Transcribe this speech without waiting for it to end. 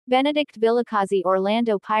Benedict Vilikazi,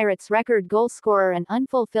 Orlando Pirates record goal scorer and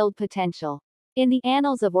unfulfilled potential. In the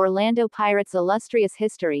annals of Orlando Pirates' illustrious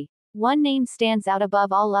history, one name stands out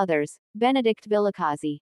above all others: Benedict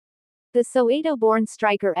Vilikazi. The Soweto-born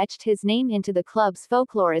striker etched his name into the club's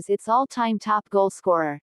folklore as its all-time top goal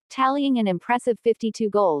scorer, tallying an impressive 52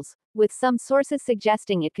 goals, with some sources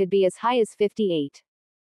suggesting it could be as high as 58.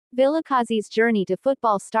 Vilikazi's journey to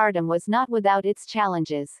football stardom was not without its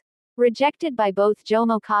challenges. Rejected by both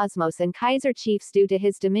Jomo Cosmos and Kaizer Chiefs due to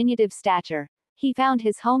his diminutive stature, he found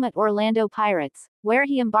his home at Orlando Pirates, where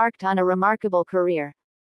he embarked on a remarkable career.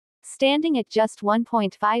 Standing at just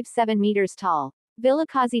 1.57 meters tall,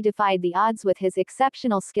 Vilikazi defied the odds with his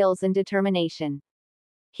exceptional skills and determination.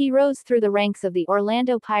 He rose through the ranks of the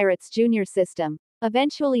Orlando Pirates junior system,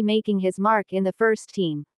 eventually making his mark in the first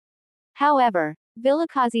team. However,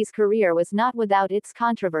 Vilikazi's career was not without its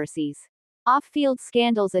controversies. Off-field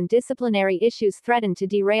scandals and disciplinary issues threatened to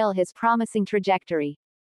derail his promising trajectory.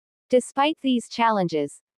 Despite these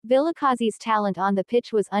challenges, Vilikazi's talent on the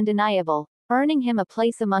pitch was undeniable, earning him a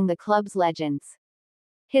place among the club's legends.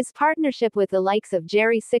 His partnership with the likes of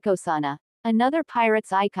Jerry Sikosana, another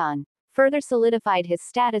Pirates icon, further solidified his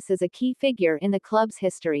status as a key figure in the club's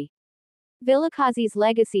history. Vilikazi's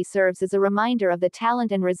legacy serves as a reminder of the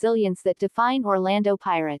talent and resilience that define Orlando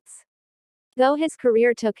Pirates. Though his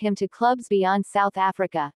career took him to clubs beyond South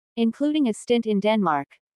Africa, including a stint in Denmark,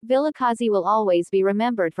 Vilikazi will always be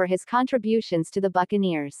remembered for his contributions to the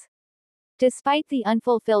Buccaneers. Despite the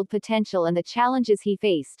unfulfilled potential and the challenges he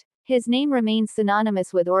faced, his name remains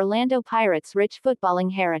synonymous with Orlando Pirates' rich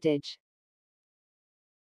footballing heritage.